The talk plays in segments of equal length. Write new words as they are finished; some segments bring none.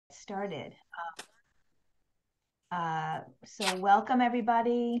Started. So welcome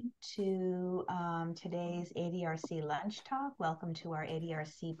everybody to today's ADRC Lunch Talk. Welcome to our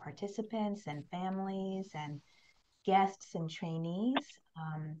ADRC participants and families and guests and trainees.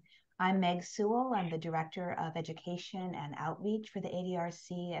 I'm Meg Sewell. I'm the Director of Education and Outreach for the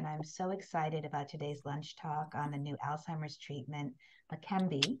ADRC, and I'm so excited about today's lunch talk on the new Alzheimer's treatment,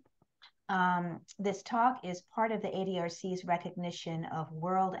 Leqembi. This talk is part of the ADRC's recognition of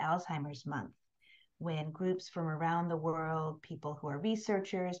World Alzheimer's Month, when groups from around the world, people who are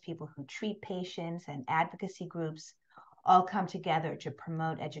researchers, people who treat patients, and advocacy groups all come together to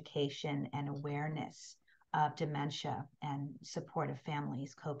promote education and awareness of dementia and support of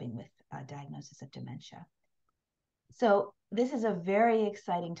families coping with diagnosis of dementia. So this is a very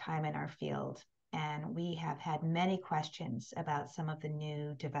exciting time in our field, and we have had many questions about some of the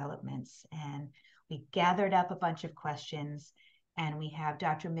new developments, and we gathered up a bunch of questions. And we have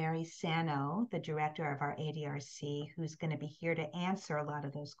Dr. Mary Sano, the director of our ADRC, who's going to be here to answer a lot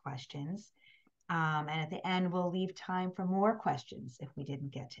of those questions. And at the end, we'll leave time for more questions if we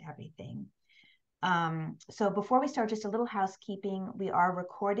didn't get to everything. So before we start, just a little housekeeping. We are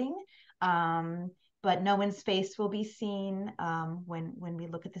recording, but no one's face will be seen when we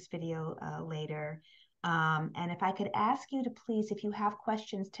look at this video later. And if I could ask you to please, if you have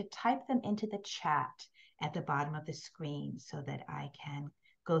questions, to type them into the chat at the bottom of the screen so that I can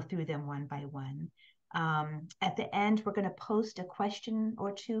go through them one by one. At the end, we're going to post a question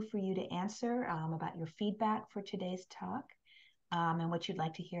or two for you to answer about your feedback for today's talk and what you'd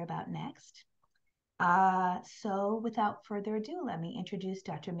like to hear about next. So without further ado, let me introduce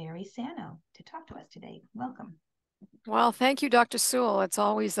Dr. Mary Sano to talk to us today. Welcome. Well, thank you, Dr. Sewell. It's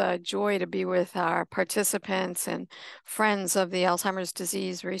always a joy to be with our participants and friends of the Alzheimer's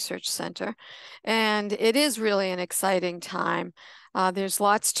Disease Research Center. And it is really an exciting time. There's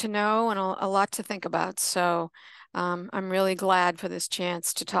lots to know and a lot to think about. So I'm really glad for this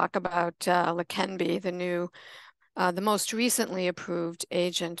chance to talk about Leqembi, the most recently approved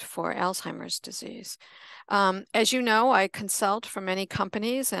agent for Alzheimer's disease. As you know, I consult for many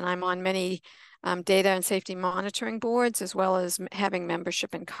companies, and I'm on many data and safety monitoring boards, as well as having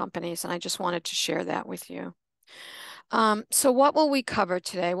membership in companies. And I just wanted to share that with you. So what will we cover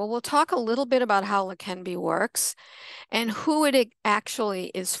today? Well, we'll talk a little bit about how Leqembi works and who it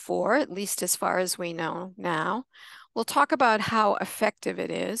actually is for, at least as far as we know now. We'll talk about how effective it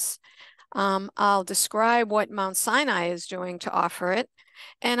is. I'll describe what Mount Sinai is doing to offer it.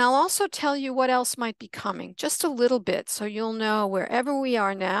 And I'll also tell you what else might be coming, just a little bit, so you'll know wherever we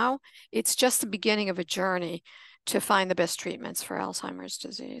are now, it's just the beginning of a journey to find the best treatments for Alzheimer's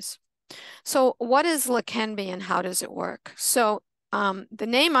disease. So what is Leqembi and how does it work? So the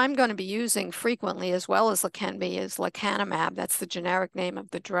name I'm going to be using frequently, as well as Leqembi, is lecanemab. That's the generic name of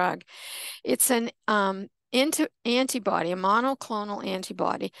the drug. It's an antibody, a monoclonal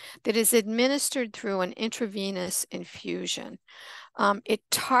antibody that is administered through an intravenous infusion. It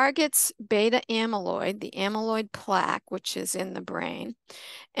targets beta amyloid, the amyloid plaque, which is in the brain,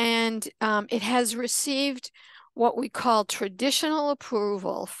 and it has received what we call traditional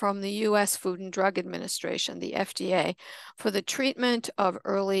approval from the U.S. Food and Drug Administration, the FDA, for the treatment of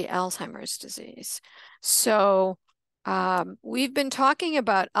early Alzheimer's disease. So we've been talking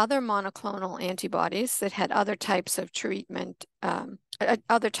about other monoclonal antibodies that had other types of treatment,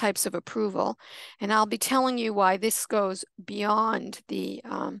 other types of approval, and I'll be telling you why this goes beyond the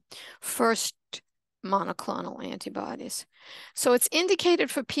first monoclonal antibodies. So it's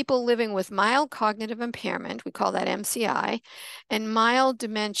indicated for people living with mild cognitive impairment, we call that MCI, and mild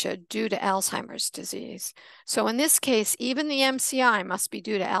dementia due to Alzheimer's disease. So in this case, even the MCI must be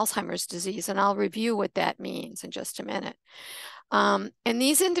due to Alzheimer's disease, and I'll review what that means in just a minute. And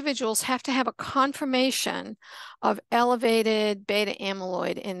these individuals have to have a confirmation of elevated beta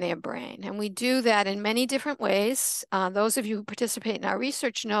amyloid in their brain. And we do that in many different ways. Those of you who participate in our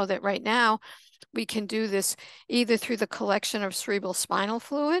research know that right now, we can do this either through the collection of cerebral spinal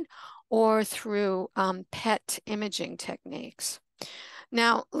fluid or through PET imaging techniques.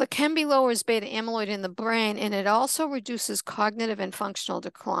 Now, Leqembi lowers beta amyloid in the brain, and it also reduces cognitive and functional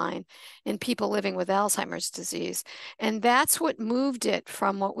decline in people living with Alzheimer's disease. And that's what moved it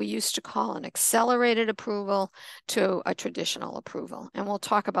from what we used to call an accelerated approval to a traditional approval. And we'll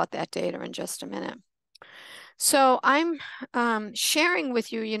talk about that data in just a minute. So I'm sharing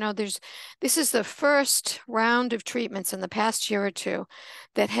with you, this is the first round of treatments in the past year or two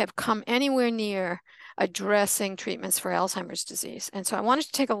that have come anywhere near addressing treatments for Alzheimer's disease. And so I wanted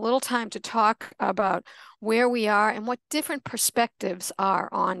to take a little time to talk about where we are and what different perspectives are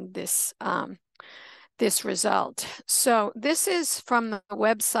on this this result. So this is from the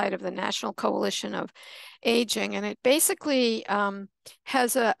website of the National Coalition of Aging, and it basically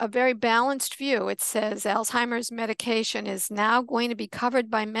has a very balanced view. It says Alzheimer's medication is now going to be covered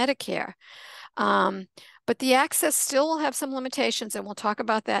by Medicare, but the access still will have some limitations, and we'll talk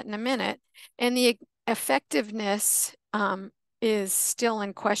about that in a minute. And the effectiveness is still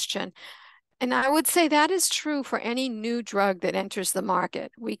in question. And I would say that is true for any new drug that enters the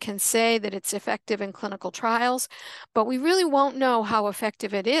market. We can say that it's effective in clinical trials, but we really won't know how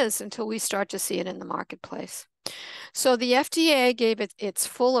effective it is until we start to see it in the marketplace. So the FDA gave it its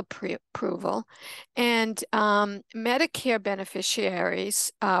full approval, and Medicare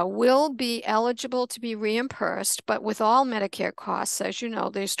beneficiaries will be eligible to be reimbursed, but with all Medicare costs, as you know,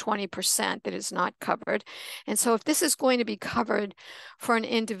 there's 20% that is not covered. And so if this is going to be covered for an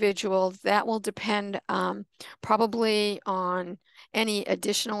individual, that will depend probably on any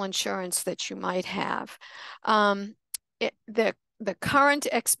additional insurance that you might have. The current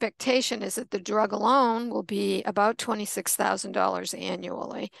expectation is that the drug alone will be about $26,000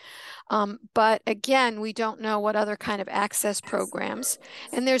 annually. But again, we don't know what other kind of access programs.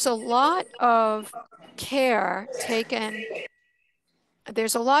 And there's a lot of care taken.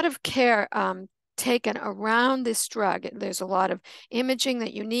 There's a lot of care taken around this drug. There's a lot of imaging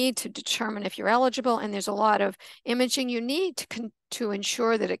that you need to determine if you're eligible, and there's a lot of imaging you need to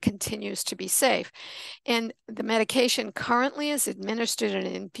ensure that it continues to be safe. And the medication currently is administered in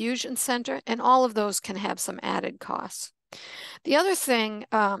an infusion center, and all of those can have some added costs. The other thing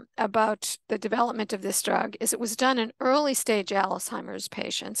about the development of this drug is it was done in early stage Alzheimer's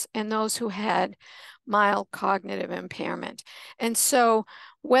patients and those who had mild cognitive impairment. And so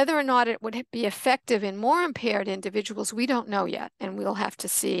whether or not it would be effective in more impaired individuals, we don't know yet, and we'll have to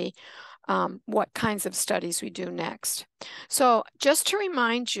see what kinds of studies we do next. So just to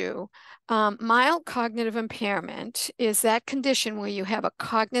remind you, mild cognitive impairment is that condition where you have a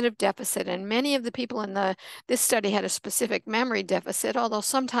cognitive deficit, and many of the people in this study had a specific memory deficit, although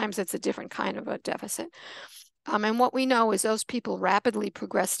sometimes it's a different kind of a deficit. And what we know is those people rapidly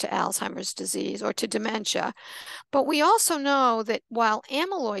progress to Alzheimer's disease or to dementia. But we also know that while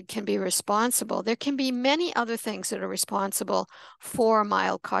amyloid can be responsible, there can be many other things that are responsible for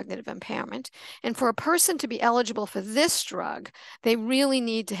mild cognitive impairment. And for a person to be eligible for this drug, they really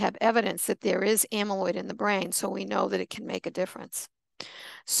need to have evidence that there is amyloid in the brain, so we know that it can make a difference.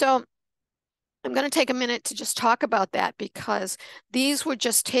 So I'm going to take a minute to just talk about that, because these were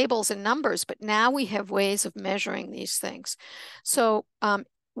just tables and numbers, but now we have ways of measuring these things. So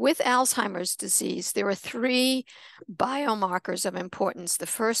with Alzheimer's disease, there are three biomarkers of importance. The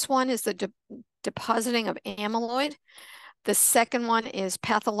first one is the depositing of amyloid. The second one is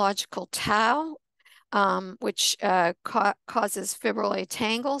pathological tau, which causes fibrillary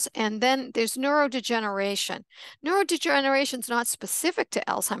tangles. And then there's neurodegeneration. Neurodegeneration is not specific to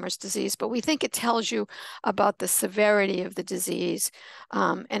Alzheimer's disease, but we think it tells you about the severity of the disease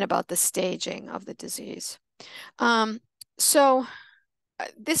and about the staging of the disease. So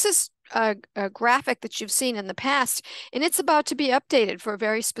this is a graphic that you've seen in the past, and it's about to be updated for a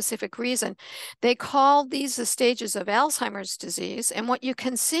very specific reason. They call these the stages of Alzheimer's disease, and what you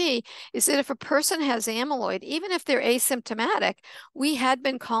can see is that if a person has amyloid, even if they're asymptomatic, we had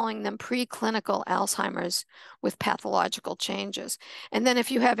been calling them preclinical Alzheimer's with pathological changes. And then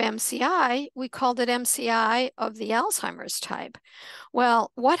if you have MCI, we called it MCI of the Alzheimer's type.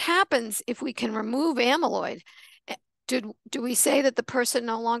 Well, what happens if we can remove amyloid? Do we say that the person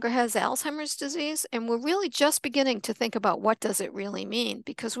no longer has Alzheimer's disease? And we're really just beginning to think about what does it really mean,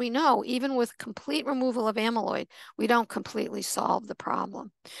 because we know even with complete removal of amyloid, we don't completely solve the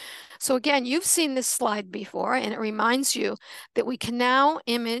problem. So again, you've seen this slide before, and it reminds you that we can now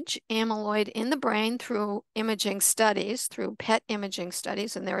image amyloid in the brain through imaging studies, through PET imaging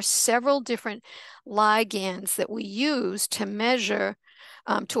studies, and there are several different ligands that we use to measure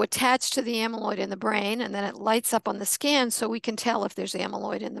to attach to the amyloid in the brain, and then it lights up on the scan so we can tell if there's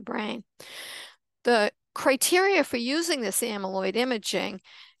amyloid in the brain. The criteria for using this amyloid imaging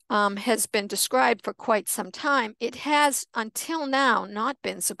has been described for quite some time. It has until now not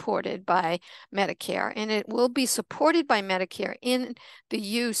been supported by Medicare, and it will be supported by Medicare in the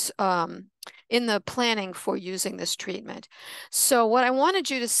use in the planning for using this treatment. So what I wanted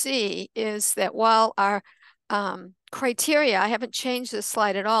you to see is that while our criteria, I haven't changed this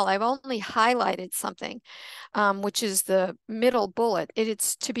slide at all. I've only highlighted something, which is the middle bullet.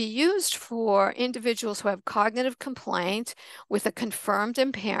 It's to be used for individuals who have cognitive complaint with a confirmed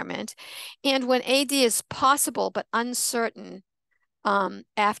impairment, and when AD is possible but uncertain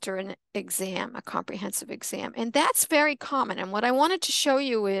after an exam, a comprehensive exam. And that's very common. And what I wanted to show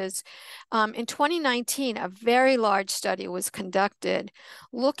you is in 2019, a very large study was conducted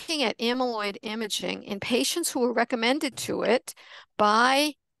looking at amyloid imaging in patients who were recommended to it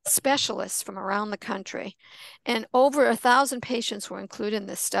by specialists from around the country. And over 1,000 patients were included in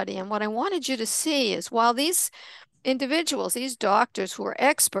this study. And what I wanted you to see is while these individuals, these doctors who are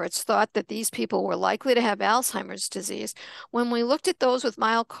experts, thought that these people were likely to have Alzheimer's disease, when we looked at those with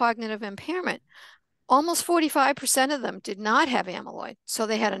mild cognitive impairment, almost 45% of them did not have amyloid, so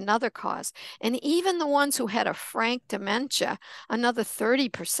they had another cause. And even the ones who had a frank dementia, another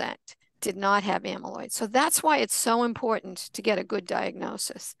 30% did not have amyloid. So that's why it's so important to get a good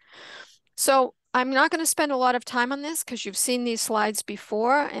diagnosis. So I'm not going to spend a lot of time on this because you've seen these slides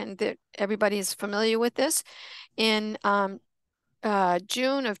before and that everybody is familiar with this. In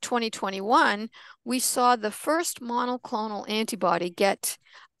June of 2021, we saw the first monoclonal antibody get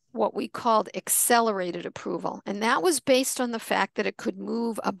what we called accelerated approval. And that was based on the fact that it could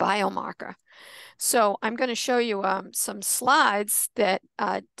move a biomarker. So I'm going to show you some slides that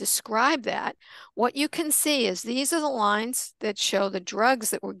describe that. What you can see is these are the lines that show the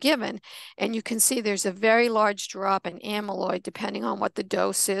drugs that were given. And you can see there's a very large drop in amyloid depending on what the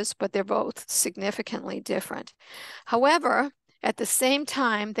dose is, but they're both significantly different. However, at the same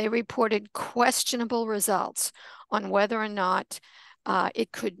time, they reported questionable results on whether or not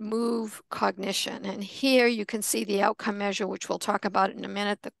it could move cognition. And here you can see the outcome measure, which we'll talk about in a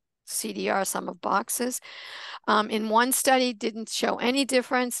minute, the CDR sum of boxes. In one study, didn't show any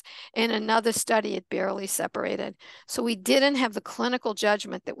difference. In another study, it barely separated. So we didn't have the clinical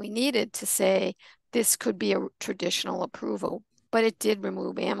judgment that we needed to say this could be a traditional approval, but it did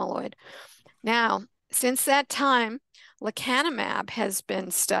remove amyloid. Now, since that time, lecanemab has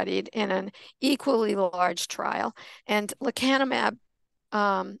been studied in an equally large trial, and lecanemab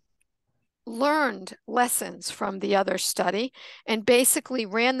learned lessons from the other study and basically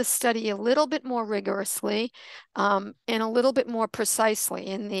ran the study a little bit more rigorously and a little bit more precisely.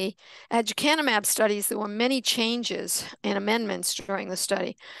 In the aducanumab studies, there were many changes and amendments during the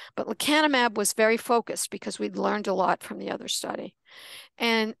study, but lecanemab was very focused because we'd learned a lot from the other study.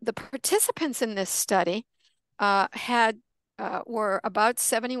 And the participants in this study were about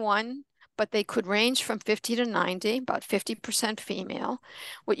 71, but they could range from 50 to 90, about 50% female.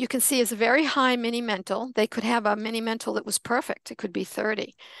 What you can see is a very high mini mental. They could have a mini mental that was perfect. It could be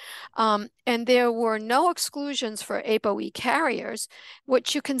 30. And there were no exclusions for ApoE carriers.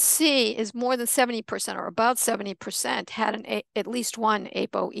 What you can see is more than 70% or about 70% had at least one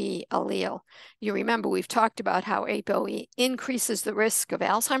ApoE allele. You remember we've talked about how ApoE increases the risk of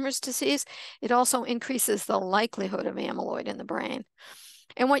Alzheimer's disease. It also increases the likelihood of amyloid in the brain.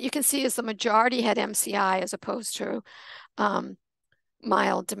 And what you can see is the majority had MCI as opposed to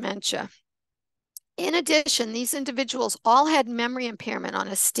mild dementia. In addition, these individuals all had memory impairment on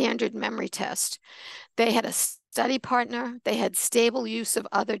a standard memory test. They had a study partner, they had stable use of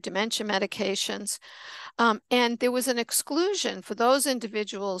other dementia medications, and there was an exclusion for those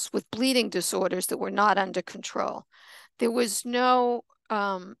individuals with bleeding disorders that were not under control. There was no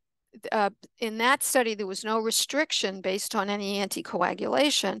in that study, there was no restriction based on any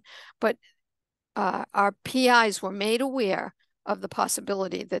anticoagulation, but our PIs were made aware of the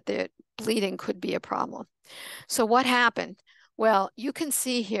possibility that the bleeding could be a problem. So what happened? Well, you can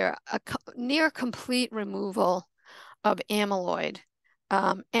see here a near complete removal of amyloid.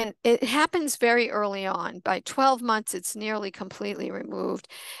 And it happens very early on. By 12 months, it's nearly completely removed,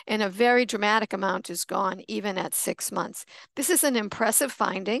 and a very dramatic amount is gone even at 6 months. This is an impressive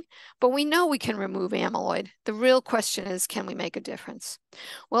finding, but we know we can remove amyloid. The real question is, can we make a difference?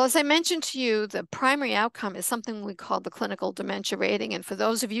 Well, as I mentioned to you, the primary outcome is something we call the clinical dementia rating. And for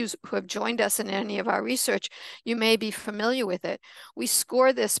those of you who have joined us in any of our research, you may be familiar with it. We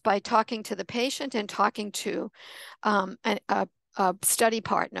score this by talking to the patient and talking to a study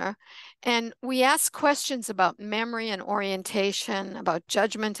partner. And we ask questions about memory and orientation, about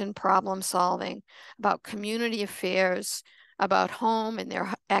judgment and problem solving, about community affairs, about home and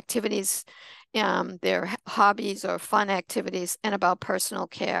their activities, their hobbies or fun activities, and about personal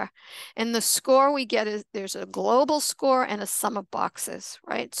care. And the score we get is there's a global score and a sum of boxes,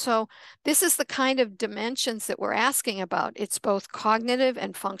 right? So this is the kind of dimensions that we're asking about. It's both cognitive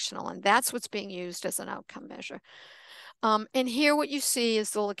and functional, and that's what's being used as an outcome measure. And here what you see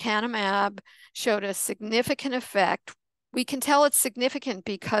is the lecanemab showed a significant effect. We can tell it's significant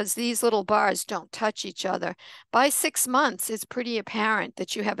because these little bars don't touch each other. By 6 months, it's pretty apparent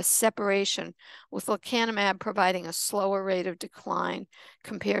that you have a separation, with lecanemab providing a slower rate of decline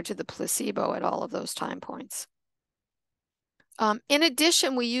compared to the placebo at all of those time points. In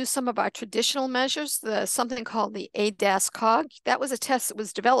addition, we use some of our traditional measures, something called the ADAS-Cog. That was a test that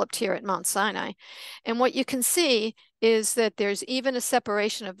was developed here at Mount Sinai. And what you can see is that there's even a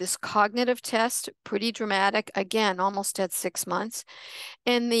separation of this cognitive test, pretty dramatic, again, almost at 6 months.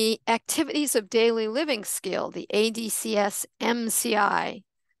 And the activities of daily living scale, the ADCS-MCI,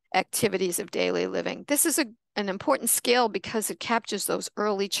 activities of daily living. This is an important scale because it captures those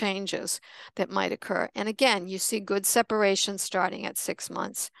early changes that might occur. And again, you see good separation starting at 6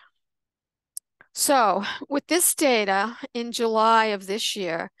 months. So with this data, in July of this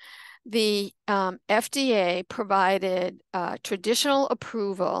year, the FDA provided traditional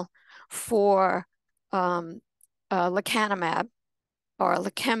approval for lecanemab, or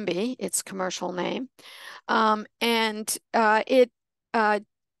Leqembi, its commercial name. And it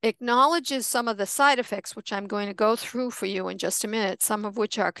acknowledges some of the side effects, which I'm going to go through for you in just a minute, some of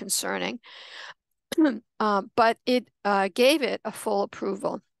which are concerning. But it gave it a full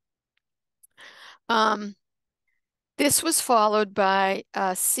approval. This was followed by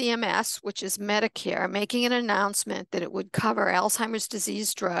CMS, which is Medicare, making an announcement that it would cover Alzheimer's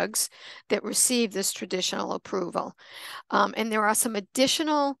disease drugs that receive this traditional approval. And there are some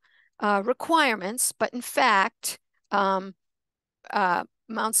additional requirements, but in fact, Mount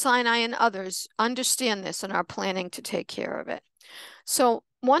Sinai and others understand this and are planning to take care of it. So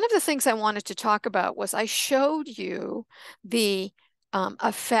one of the things I wanted to talk about was I showed you the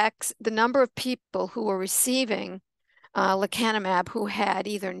effects, the number of people who were receiving lecanemab who had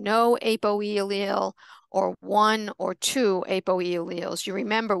either no ApoE allele or 1 or 2 ApoE alleles. You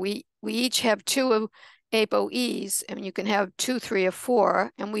remember we each have 2 ApoEs, and you can have 2, 3, or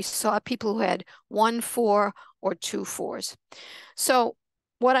 4, and we saw people who had 1, 4, or 2 4s. So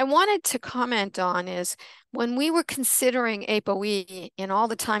what I wanted to comment on is when we were considering ApoE, in all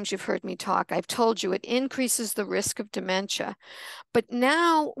the times you've heard me talk, I've told you it increases the risk of dementia. But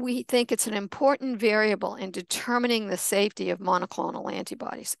now we think it's an important variable in determining the safety of monoclonal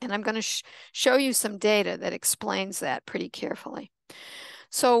antibodies. And I'm going to show you some data that explains that pretty carefully.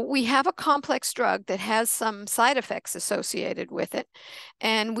 So we have a complex drug that has some side effects associated with it,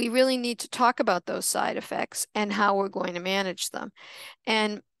 and we really need to talk about those side effects and how we're going to manage them.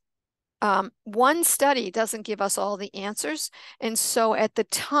 And one study doesn't give us all the answers. And so at the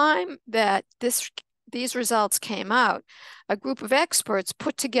time that these results came out, a group of experts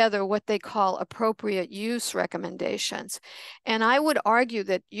put together what they call appropriate use recommendations. And I would argue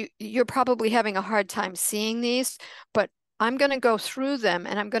that you're probably having a hard time seeing these, but I'm going to go through them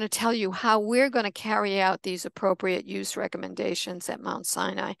and I'm going to tell you how we're going to carry out these appropriate use recommendations at Mount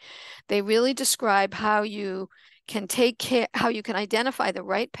Sinai. They really describe how you can take care, how you can identify the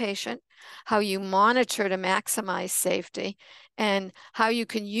right patient, how you monitor to maximize safety, and how you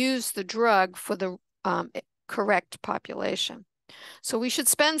can use the drug for the correct population. So we should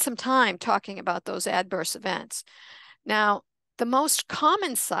spend some time talking about those adverse events. Now, the most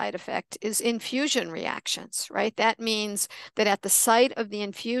common side effect is infusion reactions, right? That means that at the site of the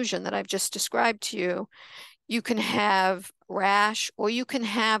infusion that I've just described to you, you can have rash, or you can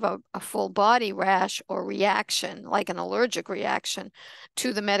have a full body rash or reaction, like an allergic reaction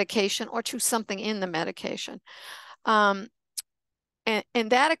to the medication or to something in the medication. And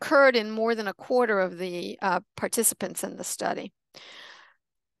that occurred in more than a quarter of the participants in the study.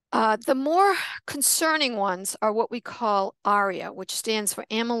 The more concerning ones are what we call ARIA, which stands for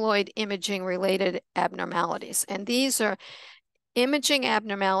amyloid imaging related abnormalities. And these are imaging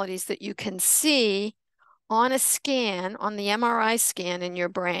abnormalities that you can see on a scan, on the MRI scan in your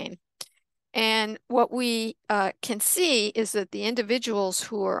brain. And what we can see is that the individuals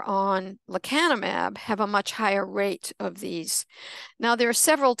who are on lecanemab have a much higher rate of these. Now, there are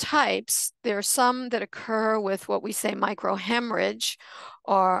several types. There are some that occur with what we say microhemorrhage,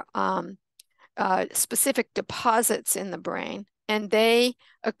 or specific deposits in the brain, and they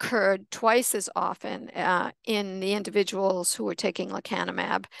occurred twice as often in the individuals who were taking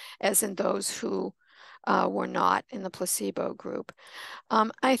lecanemab as in those who were not in the placebo group.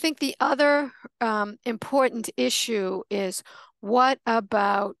 I think the other important issue is, what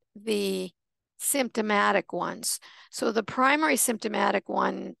about the symptomatic ones? So the primary symptomatic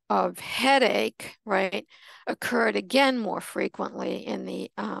one of headache, right, occurred again more frequently in the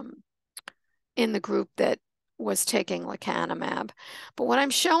group that was taking lecanemab. But what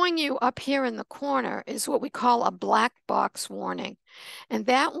I'm showing you up here in the corner is what we call a black box warning. And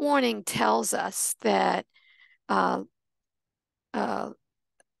that warning tells us that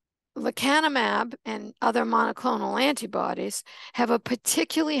lecanemab and other monoclonal antibodies have a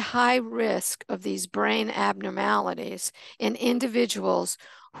particularly high risk of these brain abnormalities in individuals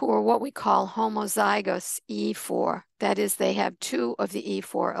who are what we call homozygous E4. That is, they have two of the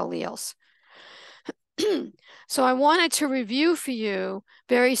E4 alleles. So I wanted to review for you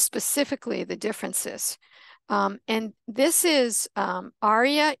very specifically the differences. And this is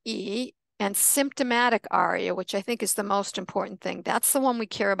ARIA-E and symptomatic ARIA, which I think is the most important thing. That's the one we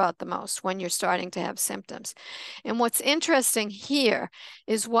care about the most when you're starting to have symptoms. And what's interesting here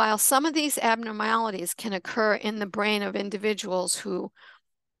is while some of these abnormalities can occur in the brain of individuals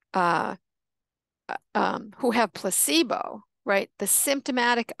uh, who have placebo, right? The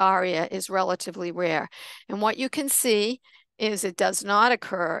symptomatic ARIA is relatively rare. And what you can see is it does not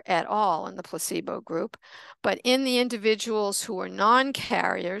occur at all in the placebo group, but in the individuals who are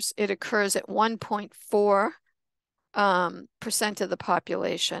non-carriers, it occurs at 1.4% of the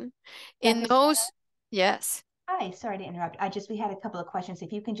population. In Dr. those, yes. Hi, sorry to interrupt. We had a couple of questions.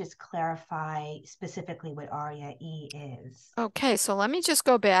 If you can just clarify specifically what ARIA-E is. Okay, so let me just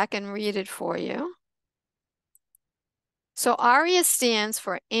go back and read it for you. So ARIA stands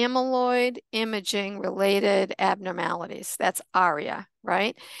for amyloid imaging related abnormalities. That's ARIA,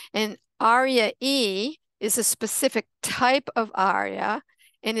 right? And ARIA-E is a specific type of ARIA,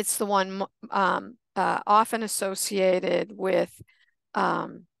 and it's the one often associated with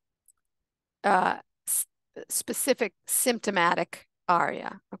um, uh, specific symptomatic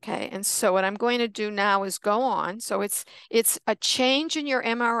ARIA. Okay, and so what I'm going to do now is go on. So it's a change in your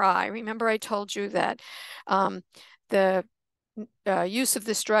MRI. Remember, I told you that the use of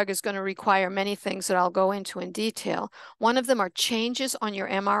this drug is going to require many things that I'll go into in detail. One of them are changes on your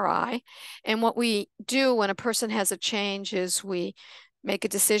MRI. And what we do when a person has a change is we make a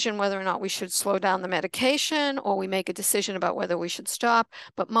decision whether or not we should slow down the medication, or we make a decision about whether we should stop.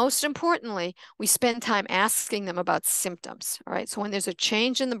 But most importantly, we spend time asking them about symptoms. All right. So when there's a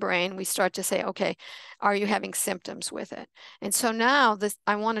change in the brain, we start to say, okay, are you having symptoms with it? And so now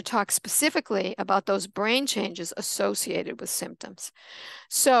I want to talk specifically about those brain changes associated with symptoms.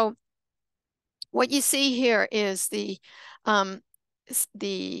 So what you see here is um,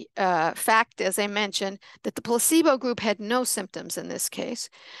 the fact, as I mentioned, that the placebo group had no symptoms in this case.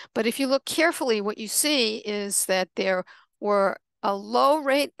 But if you look carefully, what you see is that there were a low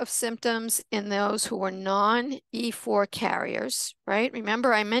rate of symptoms in those who were non-E4 carriers, right?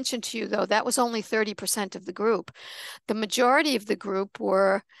 Remember, I mentioned to you, though, that was only 30% of the group. The majority of the group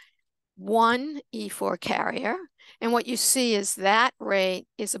were one E4 carrier. And what you see is that rate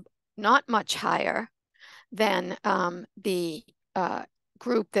is not much higher than the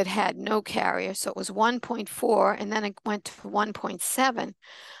group that had no carrier. So it was 1.4, and then it went to 1.7.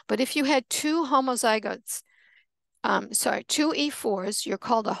 But if you had two homozygotes, two E4s, you're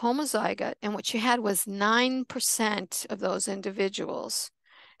called a homozygote, and what you had was 9% of those individuals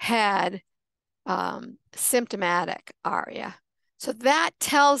had symptomatic ARIA. So that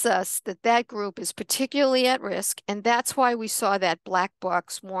tells us that that group is particularly at risk, and that's why we saw that black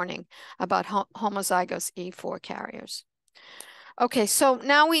box warning about homozygous E4 carriers. Okay, so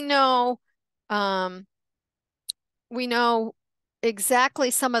now we know exactly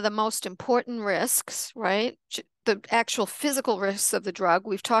some of the most important risks, right? The actual physical risks of the drug.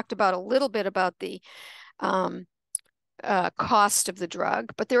 We've talked about a little bit about the cost of the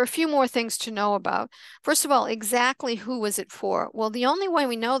drug, but there are a few more things to know about. First of all, exactly who was it for? Well, the only way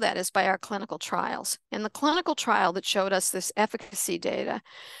we know that is by our clinical trials. And the clinical trial that showed us this efficacy data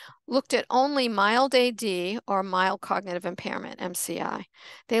looked at only mild AD or mild cognitive impairment, MCI.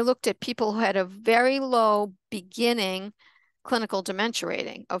 They looked at people who had a very low beginning clinical dementia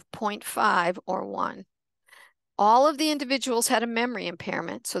rating of 0.5 or 1. All of the individuals had a memory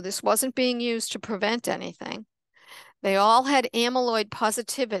impairment, so this wasn't being used to prevent anything. They all had amyloid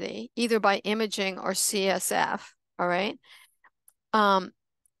positivity, either by imaging or CSF, all right?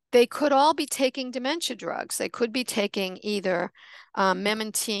 They could all be taking dementia drugs. They could be taking either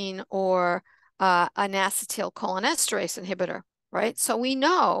memantine or an acetylcholinesterase inhibitor, right? So we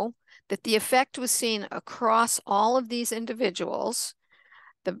know that the effect was seen across all of these individuals.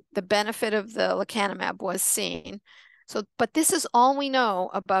 The benefit of the lecanemab was seen. So, but this is all we know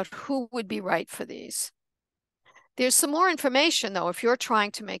about who would be right for these. There's some more information, though, if you're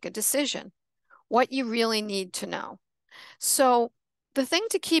trying to make a decision, what you really need to know. So the thing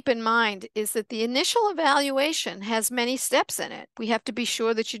to keep in mind is that the initial evaluation has many steps in it. We have to be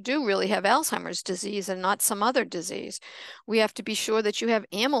sure that you do really have Alzheimer's disease and not some other disease. We have to be sure that you have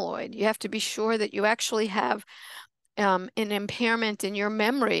amyloid. You have to be sure that you actually have an impairment in your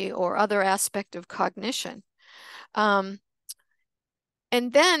memory or other aspect of cognition. And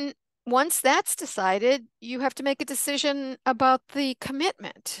then once that's decided, you have to make a decision about the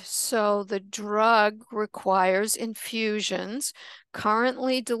commitment. So the drug requires infusions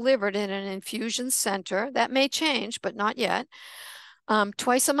currently delivered in an infusion center. That may change, but not yet.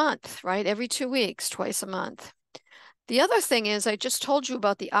 Twice a month, right? Every 2 weeks, twice a month. The other thing is, I just told you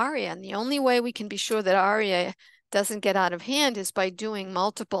about the ARIA, and the only way we can be sure that ARIA doesn't get out of hand is by doing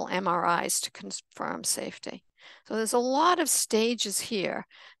multiple MRIs to confirm safety. So there's a lot of stages here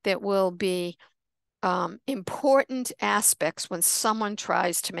that will be important aspects when someone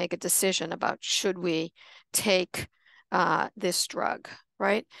tries to make a decision about should we take this drug,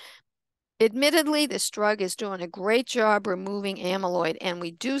 right? Admittedly, this drug is doing a great job removing amyloid, and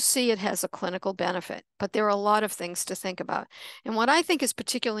we do see it has a clinical benefit, but there are a lot of things to think about. And what I think is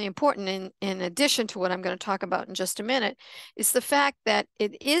particularly important, in addition to what I'm going to talk about in just a minute, is the fact that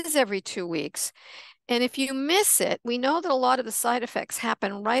it is every 2 weeks. And if you miss it, we know that a lot of the side effects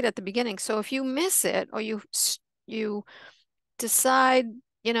happen right at the beginning. So if you miss it, or you decide,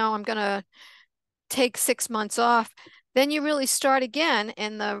 I'm going to take 6 months off, then you really start again,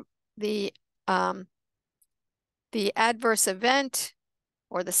 and the um, the adverse event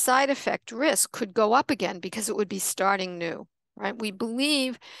or the side effect risk could go up again because it would be starting new, right? We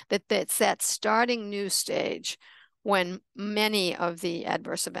believe that that's that starting new stage when many of the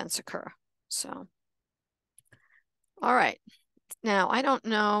adverse events occur. So, all right. Now, I don't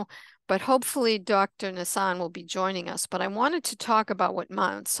know, but hopefully Dr. Nassan will be joining us. But I wanted to talk about what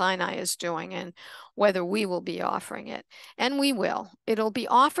Mount Sinai is doing and whether we will be offering it. And we will. It'll be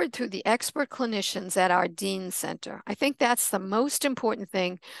offered through the expert clinicians at our Dean Center. I think that's the most important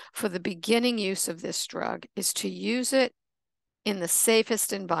thing for the beginning use of this drug, is to use it in the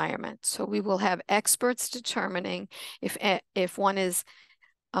safest environment. So we will have experts determining if one is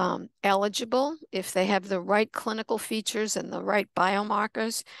eligible, if they have the right clinical features and the right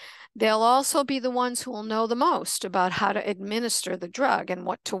biomarkers. They'll also be the ones who will know the most about how to administer the drug and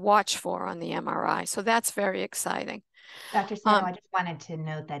what to watch for on the MRI. So that's very exciting. Dr. Sano, I just wanted to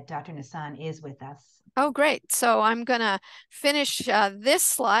note that Dr. Nassan is with us. Oh, great. So I'm going to finish this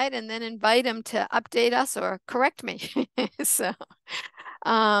slide and then invite him to update us or correct me. So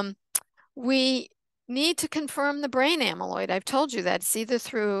um, we need to confirm the brain amyloid. I've told you that it's either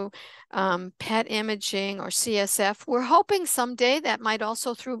through PET imaging or CSF. We're hoping someday that might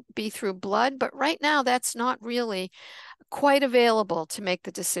also be through blood, but right now that's not really quite available to make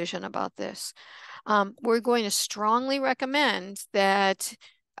the decision about this. We're going to strongly recommend that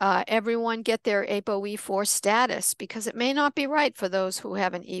everyone get their ApoE4 status because it may not be right for those who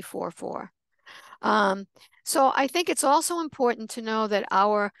have an E44. So I think it's also important to know that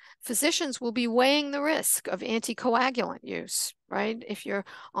our physicians will be weighing the risk of anticoagulant use, right? If you're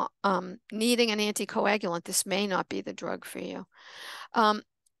needing an anticoagulant, this may not be the drug for you.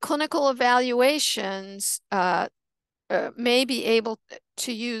 Clinical evaluations may be able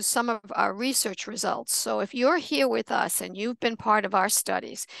to use some of our research results. So if you're here with us and you've been part of our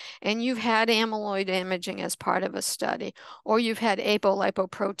studies and you've had amyloid imaging as part of a study, or you've had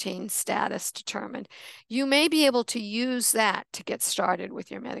apolipoprotein status determined, you may be able to use that to get started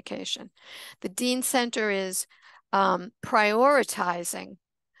with your medication. The Dean Center is prioritizing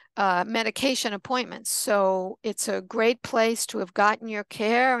medication appointments. So it's a great place to have gotten your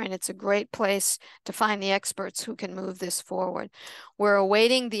care, and it's a great place to find the experts who can move this forward. We're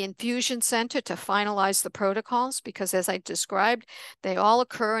awaiting the infusion center to finalize the protocols because, as I described, they all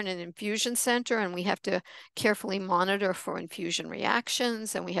occur in an infusion center, and we have to carefully monitor for infusion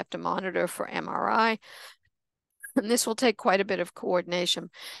reactions, and we have to monitor for MRI. And this will take quite a bit of coordination.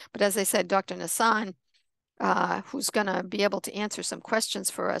 But as I said, Dr. Nassan, who's going to be able to answer some questions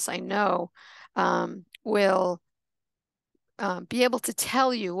for us, I know, will be able to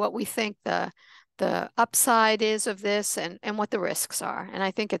tell you what we think the upside is of this and what the risks are. And I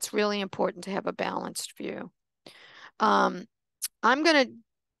think it's really important to have a balanced view. I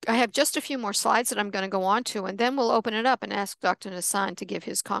have just a few more slides that I'm going to go on to, and then we'll open it up and ask Dr. Nassan to give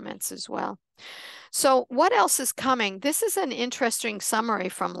his comments as well. So what else is coming? This is an interesting summary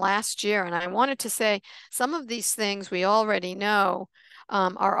from last year, and I wanted to say some of these things we already know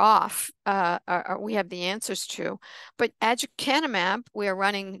are off, we have the answers to. But aducanumab, we are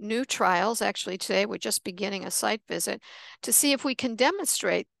running new trials. Actually, today we're just beginning a site visit to see if we can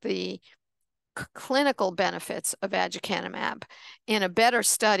demonstrate the clinical benefits of aducanumab in a better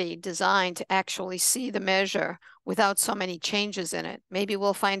study designed to actually see the measure without so many changes in it. Maybe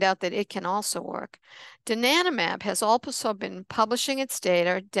we'll find out that it can also work. Donanemab has also been publishing its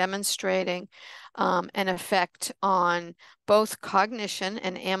data demonstrating an effect on both cognition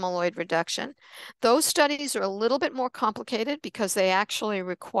and amyloid reduction. Those studies are a little bit more complicated because they actually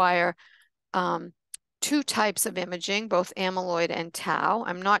require two types of imaging, both amyloid and tau.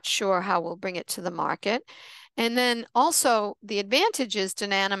 I'm not sure how we'll bring it to the market. And then also the advantage is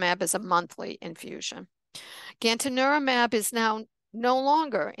donanemab is a monthly infusion. Gantenerumab is now no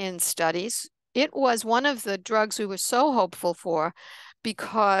longer in studies. It was one of the drugs we were so hopeful for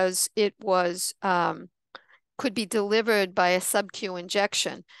because it was could be delivered by a sub-Q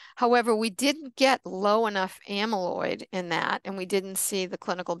injection. However, we didn't get low enough amyloid in that, and we didn't see the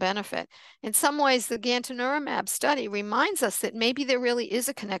clinical benefit. In some ways, the gantenerumab study reminds us that maybe there really is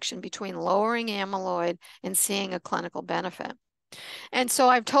a connection between lowering amyloid and seeing a clinical benefit. And so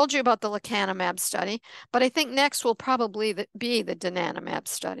I've told you about the lecanemab study, but I think next will probably be the donanemab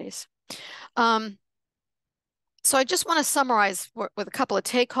studies. So I just want to summarize with a couple of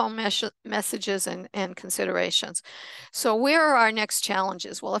take-home messages and considerations. So where are our next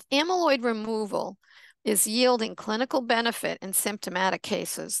challenges? Well, if amyloid removal is yielding clinical benefit in symptomatic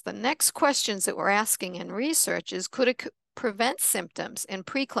cases, the next questions that we're asking in research is, could it prevent symptoms in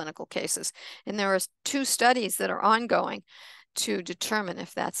preclinical cases? And there are 2 studies that are ongoing to determine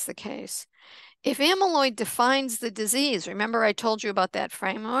if that's the case. If amyloid defines the disease, remember I told you about that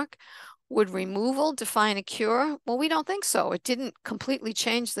framework? Would removal define a cure? Well, we don't think so. It didn't completely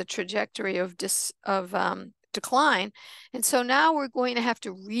change the trajectory of decline. And so now we're going to have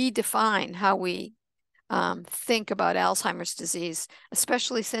to redefine how we think about Alzheimer's disease,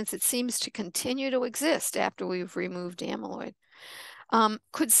 especially since it seems to continue to exist after we've removed amyloid.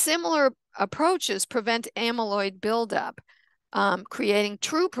 Could similar approaches prevent amyloid buildup, creating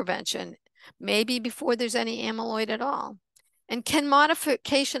true prevention, maybe before there's any amyloid at all? And can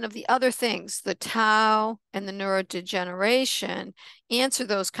modification of the other things, the tau and the neurodegeneration, answer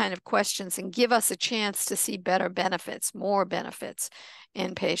those kind of questions and give us a chance to see better benefits, more benefits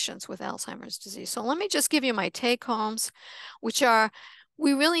in patients with Alzheimer's disease? So let me just give you my take-homes, which are,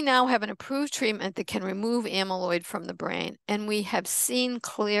 we really now have an approved treatment that can remove amyloid from the brain. And we have seen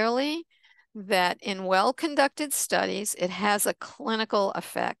clearly that in well-conducted studies, it has a clinical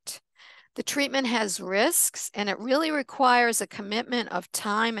effect. The treatment has risks, and it really requires a commitment of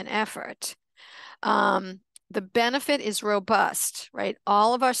time and effort. The benefit is robust, right?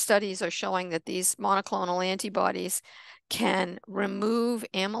 All of our studies are showing that these monoclonal antibodies can remove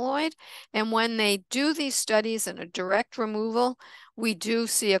amyloid. And when they do these studies in a direct removal, we do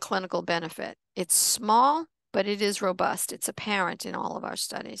see a clinical benefit. It's small, but it is robust. It's apparent in all of our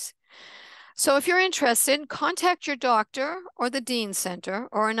studies. So if you're interested, contact your doctor or the Dean Center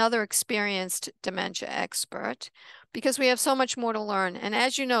or another experienced dementia expert, because we have so much more to learn. And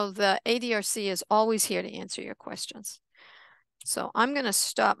as you know, the ADRC is always here to answer your questions. So I'm going to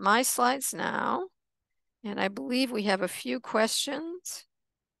stop my slides now. And I believe we have a few questions.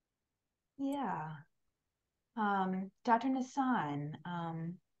 Yeah. Dr. Nassan, I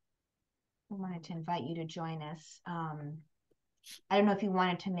wanted to invite you to join us. I don't know if you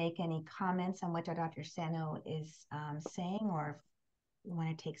wanted to make any comments on what Dr. Sano is saying, or if you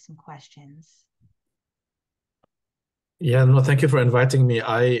want to take some questions. Yeah, no, thank you for inviting me.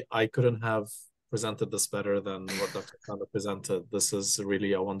 I couldn't have presented this better than what Dr. Sano presented. This is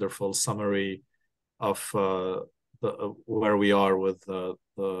really a wonderful summary of where we are with the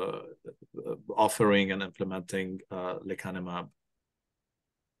offering and implementing lecanemab.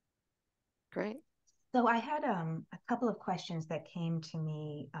 Great. So I had a couple of questions that came to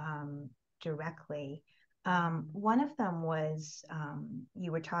me directly. One of them was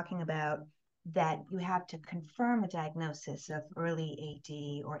you were talking about that you have to confirm a diagnosis of early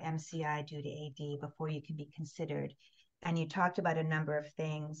AD or MCI due to AD before you can be considered. And you talked about a number of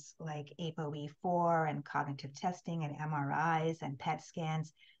things like ApoE4 and cognitive testing and MRIs and PET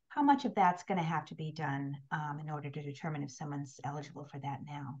scans. How much of that's going to have to be done in order to determine if someone's eligible for that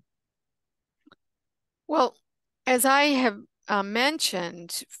now? Well, as I have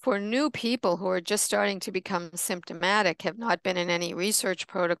mentioned, for new people who are just starting to become symptomatic, have not been in any research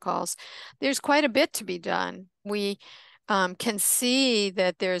protocols, there's quite a bit to be done. We can see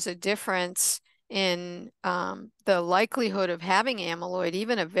that there's a difference in the likelihood of having amyloid.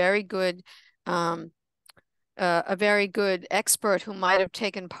 Even a very good expert who might have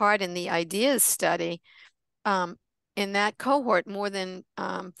taken part in the IDEAS study in that cohort, more than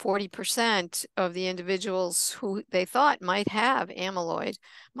 40% of the individuals who they thought might have amyloid,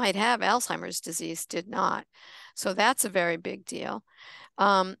 might have Alzheimer's disease, did not. So that's a very big deal.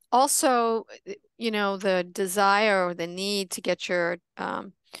 Also, the desire or the need to get your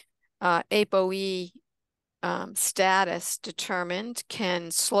ApoE status determined can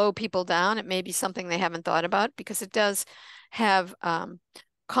slow people down. It may be something they haven't thought about because it does have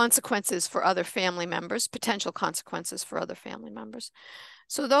consequences for other family members, potential consequences for other family members.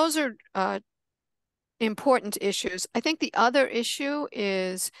 So those are important issues. I think the other issue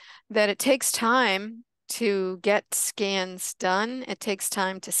is that it takes time to get scans done. It takes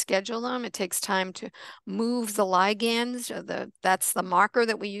time to schedule them. It takes time to move the ligands, that's the marker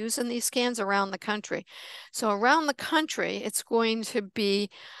that we use in these scans, around the country. So around the country, it's going to be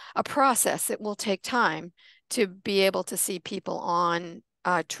a process. It will take time to be able to see people on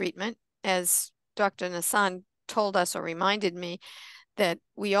treatment. As Dr. Nassan told us or reminded me, that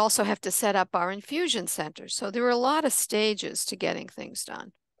we also have to set up our infusion centers. So there are a lot of stages to getting things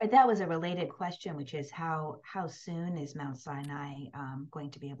done. But that was a related question, which is how soon is Mount Sinai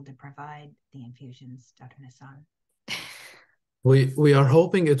going to be able to provide the infusions, Dr. Nassan? We are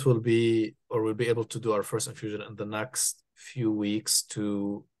hoping it will be, or we'll be able to do our first infusion in the next few weeks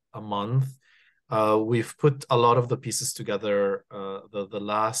to a month. We've put a lot of the pieces together. The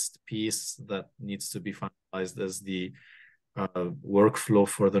last piece that needs to be finalized is the workflow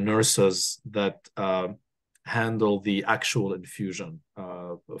for the nurses that handle the actual infusion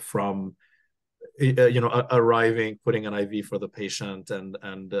from arriving, putting an IV for the patient, and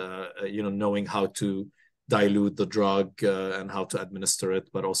knowing how to dilute the drug and how to administer it,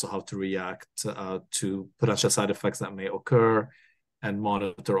 but also how to react to potential side effects that may occur, and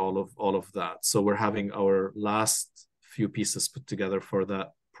monitor all of that. So we're having our last few pieces put together for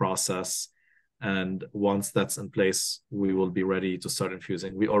that process. And once that's in place, we will be ready to start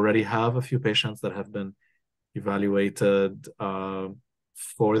infusing. We already have a few patients that have been evaluated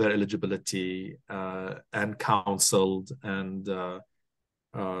for their eligibility and counseled, and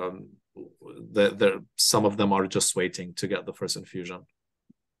some of them are just waiting to get the first infusion.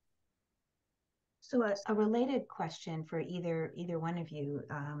 So a related question for either one of you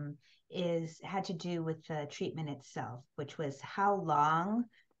had to do with the treatment itself, which was how long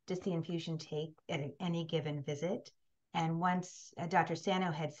does the infusion take at any given visit? And once Dr.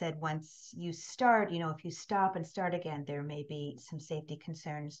 Sano had said, once you start, if you stop and start again, there may be some safety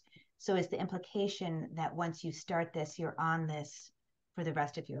concerns. So is the implication that once you start this, you're on this for the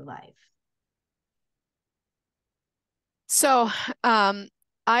rest of your life? So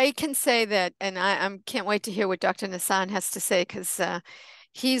I can say that, and I can't wait to hear what Dr. Nassan has to say, because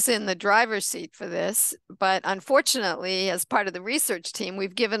he's in the driver's seat for this. But unfortunately, as part of the research team,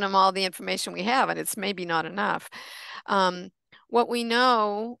 we've given him all the information we have, and it's maybe not enough. What we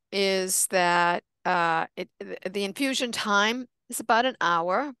know is that the infusion time is about an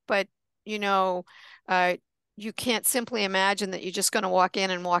hour, but you can't simply imagine that you're just going to walk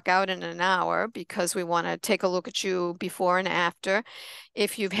in and walk out in an hour, because we want to take a look at you before and after.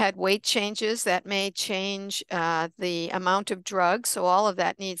 If you've had weight changes, that may change the amount of drug. So all of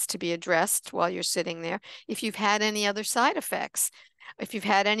that needs to be addressed while you're sitting there. If you've had any other side effects, if you've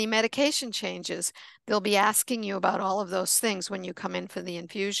had any medication changes, they'll be asking you about all of those things when you come in for the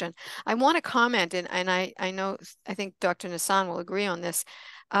infusion. I want to comment, and I think Dr. Nassan will agree on this.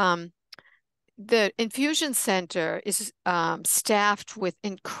 The infusion center is staffed with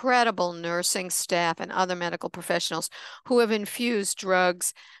incredible nursing staff and other medical professionals who have infused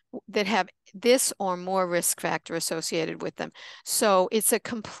drugs that have this or more risk factor associated with them. So it's a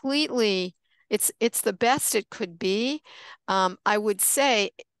completely, it's the best it could be. I would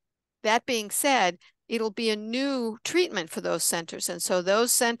say, that being said, it'll be a new treatment for those centers. And so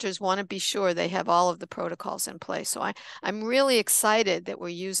those centers want to be sure they have all of the protocols in place. So I'm really excited that we're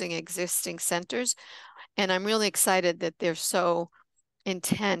using existing centers, and I'm really excited that they're so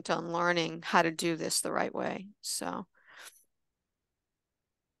intent on learning how to do this the right way. So,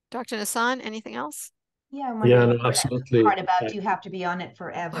 Dr. Nassan, anything else? Yeah, I'm wondering no, absolutely. Part about do you have to be on it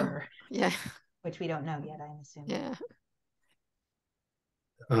forever? Yeah. Which we don't know yet, I'm assuming. Yeah.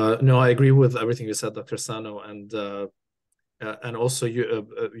 No, I agree with everything you said, Dr. Sano, and also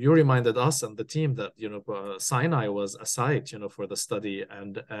you reminded us and the team that Sinai was a site for the study,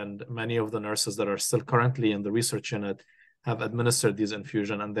 and many of the nurses that are still currently in the research unit have administered these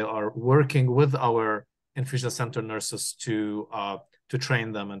infusion, and they are working with our infusion center nurses to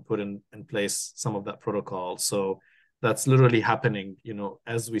train them and put in place some of that protocol. So that's literally happening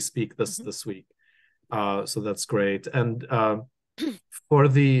as we speak this week. So that's great. And for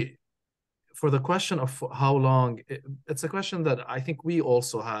for the question of how long, it's a question that I think we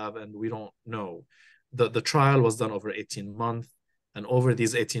also have, and we don't know. The trial was done over 18 months, and over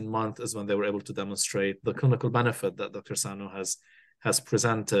these 18 months is when they were able to demonstrate the clinical benefit that Dr. Sano has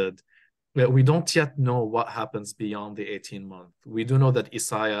presented. We don't yet know what happens beyond the 18 months. We do know that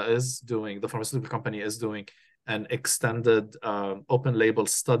the pharmaceutical company is doing an extended open label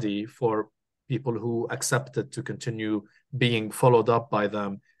study for people who accepted to continue being followed up by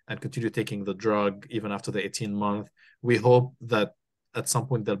them and continue taking the drug even after the 18 months. We hope that at some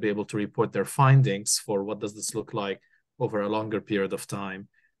point they'll be able to report their findings for what does this look like over a longer period of time,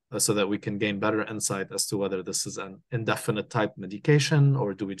 so that we can gain better insight as to whether this is an indefinite type medication,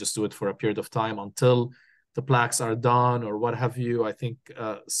 or do we just do it for a period of time until the plaques are done, or what have you. I think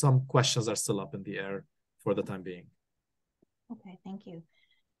some questions are still up in the air for the time being. Okay, thank you.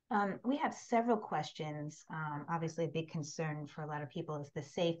 We have several questions. Obviously, a big concern for a lot of people is the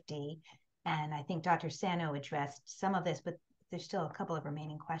safety. And I think Dr. Sano addressed some of this, but there's still a couple of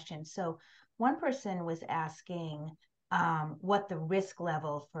remaining questions. So one person was asking what the risk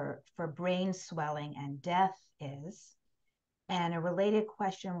level for brain swelling and death is. And a related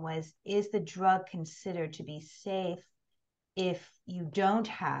question was, is the drug considered to be safe if you don't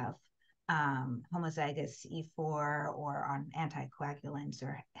have homozygous E4 or on anticoagulants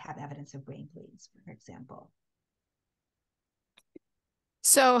or have evidence of brain bleeds, for example?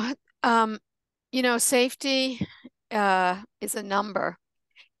 So, safety is a number,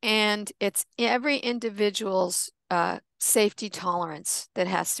 and it's every individual's safety tolerance that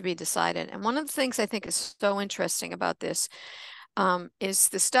has to be decided. And one of the things I think is so interesting about this is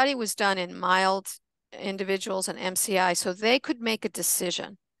the study was done in mild individuals and MCI, so they could make a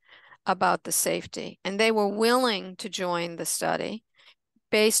decision about the safety, and they were willing to join the study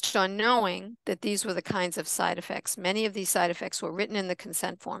based on knowing that these were the kinds of side effects. Many of these side effects were written in the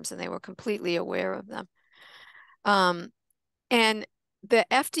consent forms, and they were completely aware of them. And the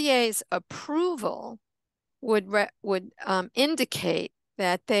FDA's approval would indicate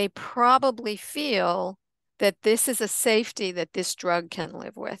that they probably feel that this is a safety that this drug can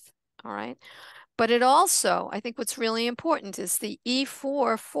live with, all right? But it also, I think what's really important is the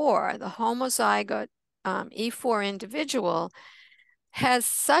E4, the homozygote E4 individual has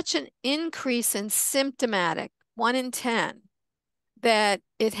such an increase in symptomatic, 1 in 10, that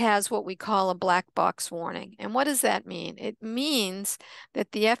it has what we call a black box warning. And what does that mean? It means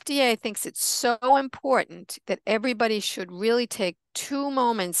that the FDA thinks it's so important that everybody should really take 2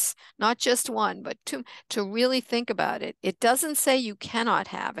 moments, not just one, but 2, to really think about it. It doesn't say you cannot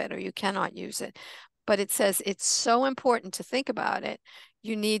have it or you cannot use it, but it says it's so important to think about it.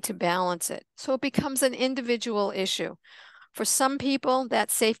 You need to balance it. So it becomes an individual issue. For some people,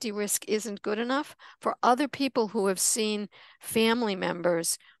 that safety risk isn't good enough. For other people who have seen family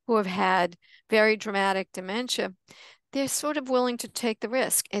members who have had very dramatic dementia, they're sort of willing to take the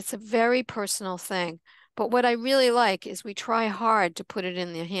risk. It's a very personal thing. But what I really like is we try hard to put it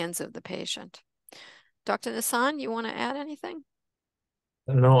in the hands of the patient. Dr. Nassan, you want to add anything?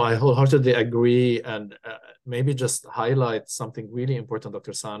 No, I wholeheartedly agree, and maybe just highlight something really important,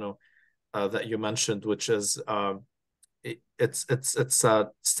 Dr. Sano, that you mentioned, which is it's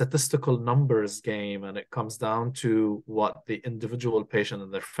a statistical numbers game, and it comes down to what the individual patient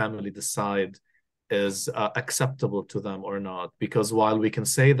and their family decide is acceptable to them or not. Because while we can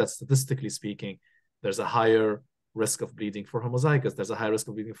say that statistically speaking, there's a higher risk of bleeding for homozygous, there's a high risk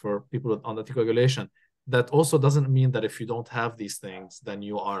of bleeding for people on anticoagulation, that also doesn't mean that if you don't have these things, then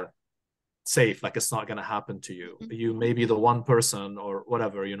you are safe, like it's not going to happen to you. You may be the one person or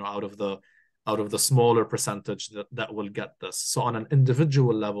whatever, out of the smaller percentage that will get this. So on an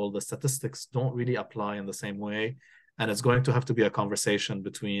individual level, the statistics don't really apply in the same way. And it's going to have to be a conversation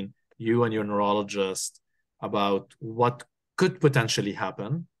between you and your neurologist about what could potentially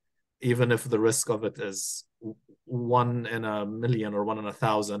happen, even if the risk of it is 1 in a million or 1 in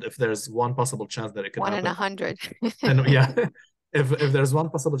 1,000. If there's one possible chance that it could 1 happen, in 100. and yeah, if there's one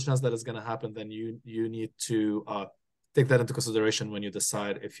possible chance that it's going to happen, then you need to take that into consideration when you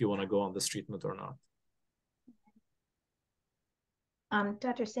decide if you want to go on this treatment or not.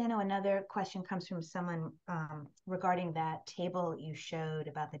 Dr. Sano, another question comes from someone regarding that table you showed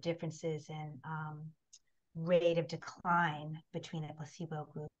about the differences in rate of decline between the placebo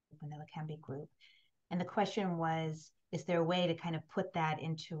group and the Leqembi group. And the question was, is there a way to kind of put that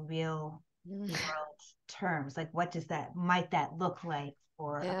into real world terms? Like, what might that look like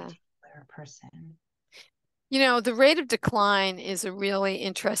for a particular person? You know, the rate of decline is a really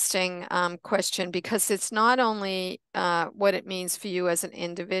interesting question, because it's not only what it means for you as an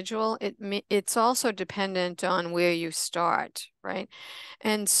individual, it's also dependent on where you start, right?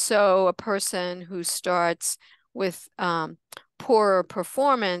 And so a person who starts with poorer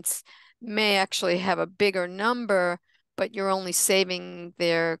performance may actually have a bigger number, but you're only saving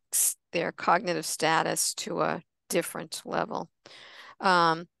their cognitive status to a different level.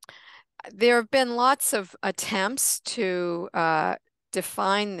 There have been lots of attempts to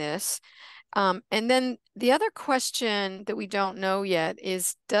define this. And then the other question that we don't know yet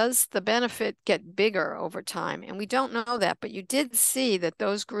is, does the benefit get bigger over time? And we don't know that, but you did see that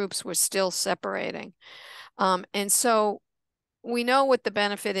those groups were still separating. And so we know what the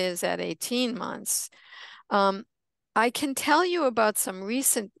benefit is at 18 months. I can tell you about some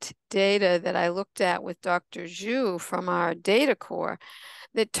recent data that I looked at with Dr. Zhu from our data core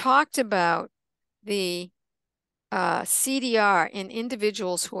that talked about the CDR in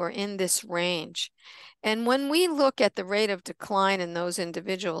individuals who are in this range. And when we look at the rate of decline in those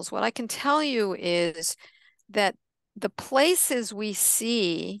individuals, what I can tell you is that the places we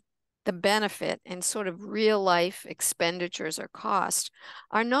see the benefit and sort of real life expenditures or cost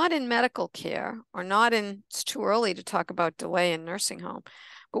are not in medical care, or not in, it's too early to talk about delay in nursing home,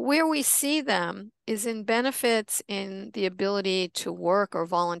 but where we see them is in benefits in the ability to work or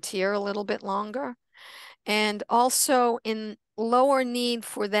volunteer a little bit longer, and also in lower need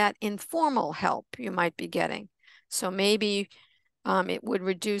for that informal help you might be getting. So maybe it would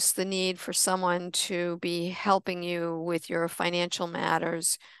reduce the need for someone to be helping you with your financial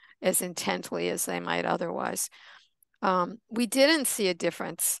matters as intently as they might otherwise. We didn't see a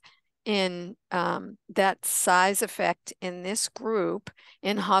difference in that size effect in this group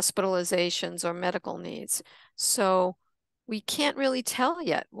in hospitalizations or medical needs. So we can't really tell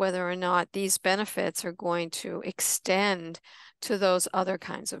yet whether or not these benefits are going to extend to those other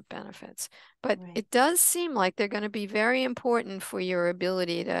kinds of benefits. But Right. it does seem like they're going to be very important for your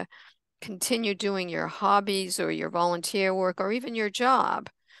ability to continue doing your hobbies or your volunteer work or even your job,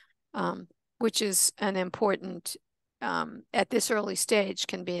 which is an important, at this early stage,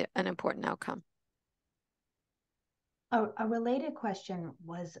 can be an important outcome. A related question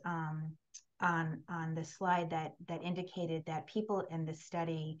was on the slide that indicated that people in the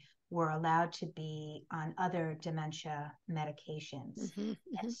study were allowed to be on other dementia medications. Mm-hmm,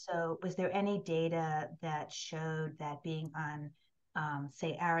 mm-hmm. So was there any data that showed that being on,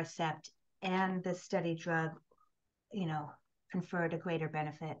 say, Aricept and the study drug, conferred a greater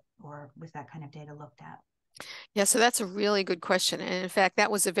benefit, or was that kind of data looked at? Yeah, so that's a really good question. And in fact,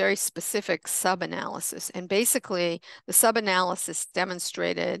 that was a very specific sub-analysis. And basically, the sub-analysis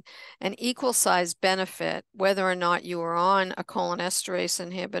demonstrated an equal size benefit, whether or not you were on a cholinesterase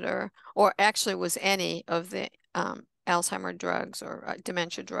inhibitor, or actually was any of the Alzheimer drugs or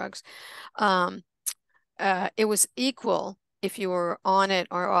dementia drugs. It was equal if you were on it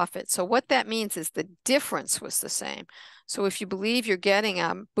or off it. So what that means is the difference was the same. So if you believe you're getting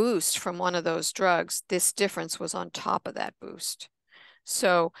a boost from one of those drugs, this difference was on top of that boost.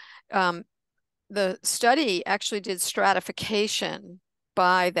 So the study actually did stratification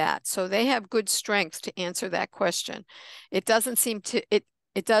by that. So they have good strength to answer that question. It doesn't seem to,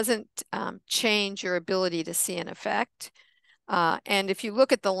 it doesn't change your ability to see an effect. And if you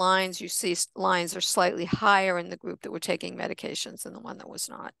look at the lines, you see lines are slightly higher in the group that were taking medications than the one that was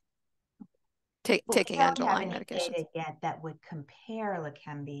not taking underlying medications. We don't have any data yet that would compare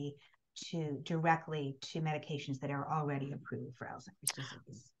Leqembi directly to medications that are already approved for Alzheimer's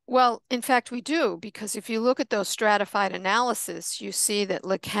disease. Well, in fact, we do, because if you look at those stratified analysis, you see that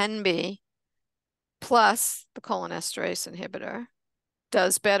Leqembi plus the cholinesterase inhibitor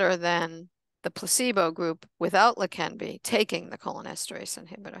does better than the placebo group without Leqembi taking the cholinesterase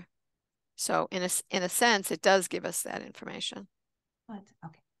inhibitor. So in a sense, it does give us that information.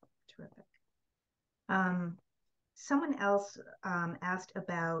 Okay, terrific. Someone else asked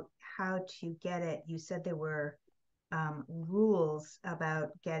about how to get it. You said there were rules about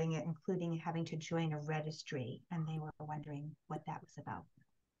getting it, including having to join a registry, and they were wondering what that was about.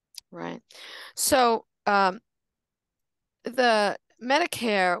 Right. So the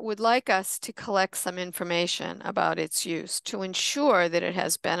Medicare would like us to collect some information about its use to ensure that it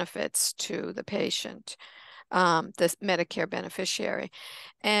has benefits to the patient, the Medicare beneficiary.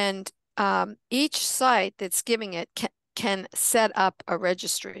 And each site that's giving it can set up a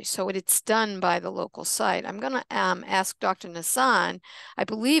registry. So it's done by the local site. I'm going to ask Dr. Nassan. I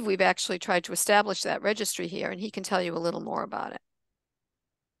believe we've actually tried to establish that registry here, and he can tell you a little more about it.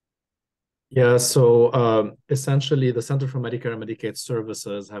 Yeah, so essentially the Center for Medicare and Medicaid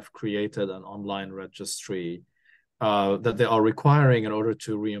Services have created an online registry that they are requiring in order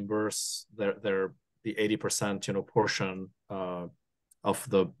to reimburse the 80% portion of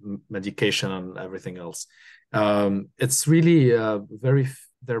the medication and everything else. It's really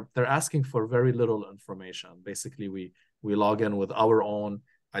they're asking for very little information. Basically, we log in with our own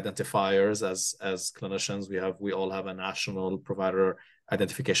identifiers as clinicians. We all have a national provider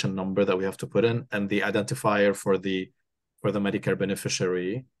identification number that we have to put in, and the identifier for the Medicare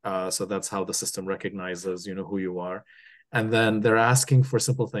beneficiary. So that's how the system recognizes who you are. And then they're asking for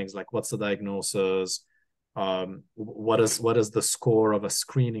simple things like what's the diagnosis, what is the score of a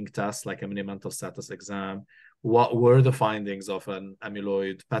screening test like a mini mental status exam, what were the findings of an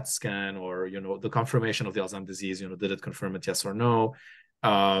amyloid PET scan, or the confirmation of the Alzheimer's disease, did it confirm it, yes or no,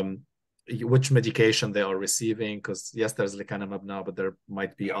 which medication they are receiving, because yes, there's lecanemab now, but there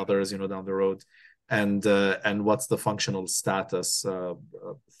might be others down the road, and what's the functional status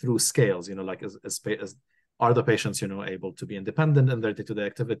through scales, like are the patients able to be independent in their day-to-day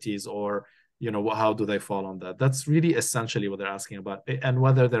activities, or how do they fall on that? That's really essentially what they're asking about, and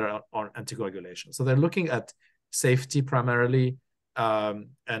whether there are anticoagulation. So they're looking at safety primarily, and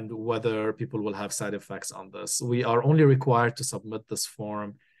whether people will have side effects on this. We are only required to submit this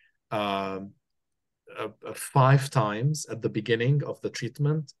form 5 times at the beginning of the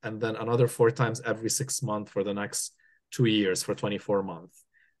treatment, and then another 4 times every 6 months for the next 2 years, for 24 months.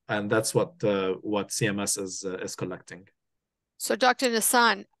 And that's what CMS is collecting. So Dr.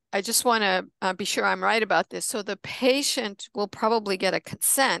 Nassan, I just want to be sure I'm right about this. So the patient will probably get a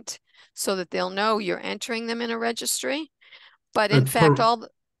consent so that they'll know you're entering them in a registry. But in fact,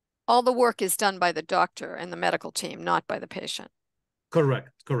 all the work is done by the doctor and the medical team, not by the patient. Correct.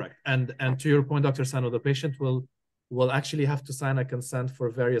 And to your point, Dr. Sano, the patient will actually have to sign a consent for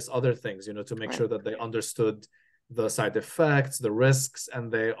various other things, to make sure that they understood the side effects, the risks,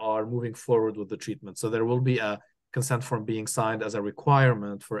 and they are moving forward with the treatment. So there will be a consent form being signed as a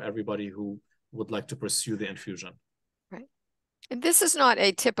requirement for everybody who would like to pursue the infusion. Right. And this is not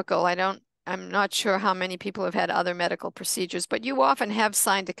atypical. I'm not sure how many people have had other medical procedures, but you often have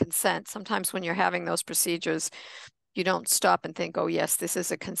signed a consent. Sometimes when you're having those procedures, you don't stop and think, oh, yes, this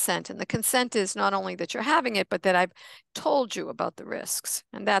is a consent. And the consent is not only that you're having it, but that I've told you about the risks.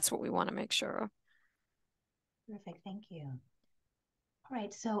 And that's what we want to make sure of. Perfect. Thank you. All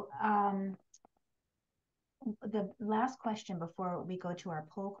right. So the last question before we go to our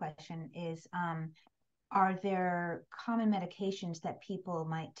poll question is, are there common medications that people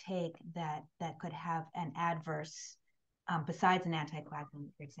might take that could have an adverse, besides an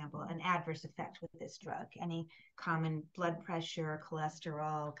anticoagulant, for example, an adverse effect with this drug? Any common blood pressure,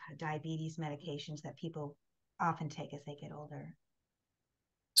 cholesterol, diabetes medications that people often take as they get older?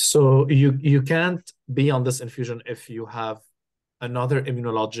 So you can't be on this infusion if you have another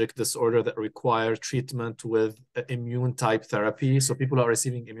immunologic disorder that require treatment with immune type therapy. So people are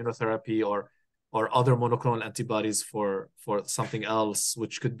receiving immunotherapy or other monoclonal antibodies for something else,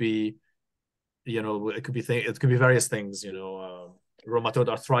 which could be, it could be various things, rheumatoid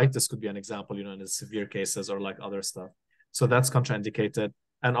arthritis could be an example, in the severe cases, or like other stuff. So that's contraindicated.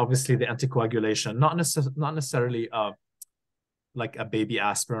 And obviously the anticoagulation, not necessarily like a baby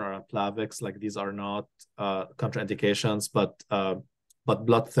aspirin or a Plavix, like these are not contraindications, but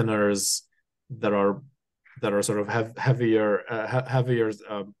blood thinners that are sort of heavier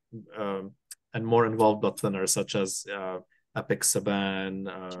and more involved blood thinners, such as apixaban,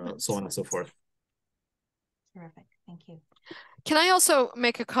 so on and so forth. Terrific. Thank you. Can I also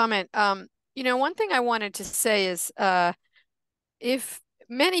make a comment? One thing I wanted to say is if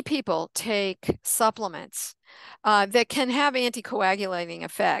many people take supplements that can have anticoagulating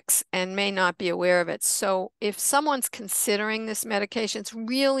effects and may not be aware of it. So if someone's considering this medication, it's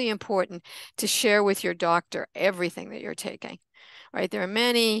really important to share with your doctor everything that you're taking. Right? There are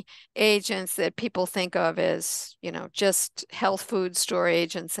many agents that people think of as, just health food store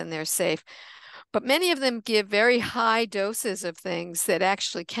agents, and they're safe. But many of them give very high doses of things that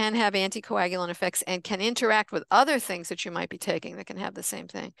actually can have anticoagulant effects and can interact with other things that you might be taking that can have the same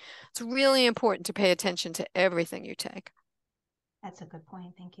thing. It's really important to pay attention to everything you take. That's a good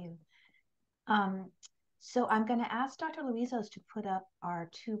point. Thank you. So I'm going to ask Dr. Luizos to put up our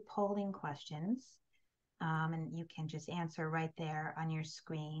 2 polling questions, and you can just answer right there on your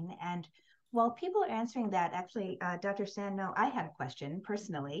screen. And while people are answering that, actually, Dr. Sano, I had a question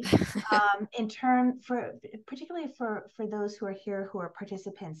personally, particularly for those who are here who are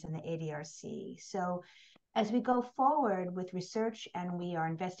participants in the ADRC. So as we go forward with research and we are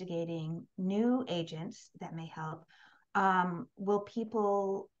investigating new agents that may help, will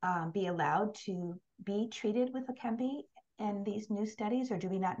people be allowed to be treated with Leqembi in these new studies, or do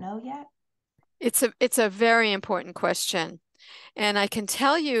we not know yet? It's a very important question. And I can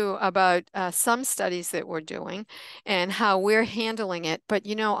tell you about some studies that we're doing and how we're handling it. But,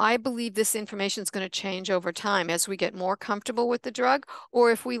 you know, I believe this information is going to change over time as we get more comfortable with the drug,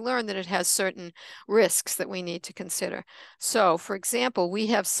 or if we learn that it has certain risks that we need to consider. So, for example, we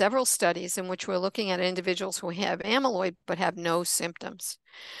have several studies in which we're looking at individuals who have amyloid but have no symptoms.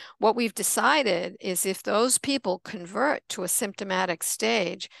 What we've decided is if those people convert to a symptomatic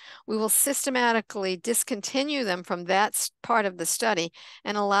stage, we will systematically discontinue them from that part of the study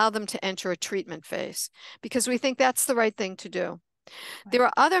and allow them to enter a treatment phase, because we think that's the right thing to do. Right. There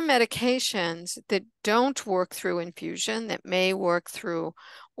are other medications that don't work through infusion, that may work through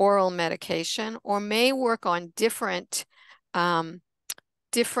oral medication, or may work on different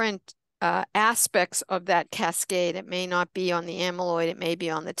aspects of that cascade. It may not be on the amyloid, it may be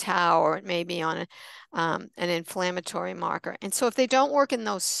on the tau, or it may be on an inflammatory marker. And so if they don't work in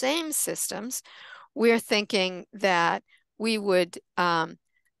those same systems, we're thinking that we would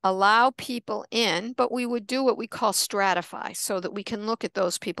allow people in, but we would do what we call stratify, so that we can look at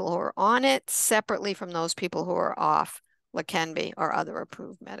those people who are on it separately from those people who are off Leqembi or other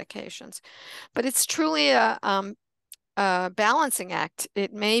approved medications. But it's truly a balancing act.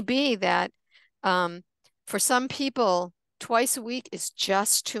 It may be that for some people, twice a week is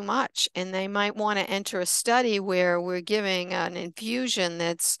just too much, and they might want to enter a study where we're giving an infusion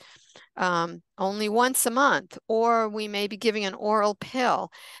that's only once a month, or we may be giving an oral pill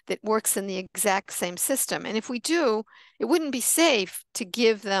that works in the exact same system. And if we do, it wouldn't be safe to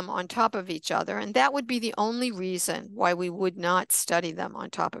give them on top of each other. And that would be the only reason why we would not study them on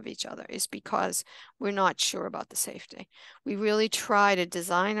top of each other, is because we're not sure about the safety. We really try to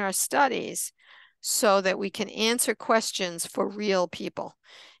design our studies so that we can answer questions for real people.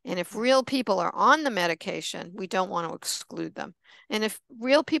 And if real people are on the medication, we don't want to exclude them. And if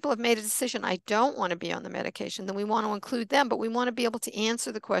real people have made a decision, I don't want to be on the medication, then we want to include them, but we want to be able to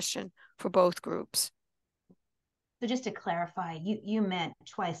answer the question for both groups. So just to clarify, you meant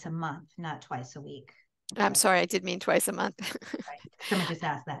twice a month, not twice a week. Okay. I'm sorry, I did mean twice a month. Right. Someone just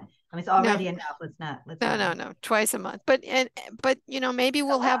asked that. I mean, it's already enough. Let's not. No, twice a month. But you know, maybe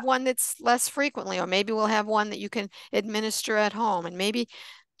we'll have one that's less frequently, or maybe we'll have one that you can administer at home, and maybe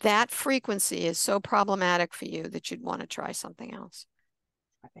that frequency is so problematic for you that you'd want to try something else.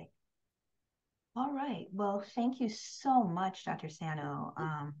 Perfect. All right. Well, thank you so much, Dr. Sano.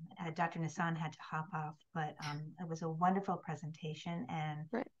 Dr. Nissan had to hop off, but it was a wonderful presentation.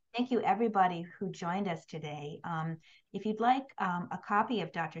 And thank you, everybody who joined us today. If you'd like a copy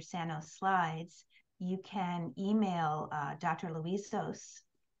of Dr. Sano's slides, you can email Dr. Luizos,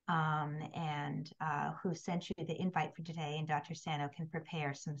 who sent you the invite for today, and Dr. Sano can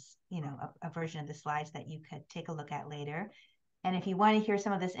prepare some, a version of the slides that you could take a look at later. And if you want to hear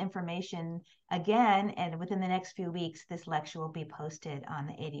some of this information again, and within the next few weeks, this lecture will be posted on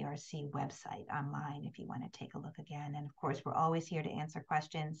the ADRC website online if you want to take a look again. And of course, we're always here to answer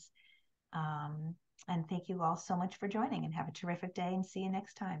questions. And thank you all so much for joining, and have a terrific day, and see you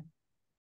next time.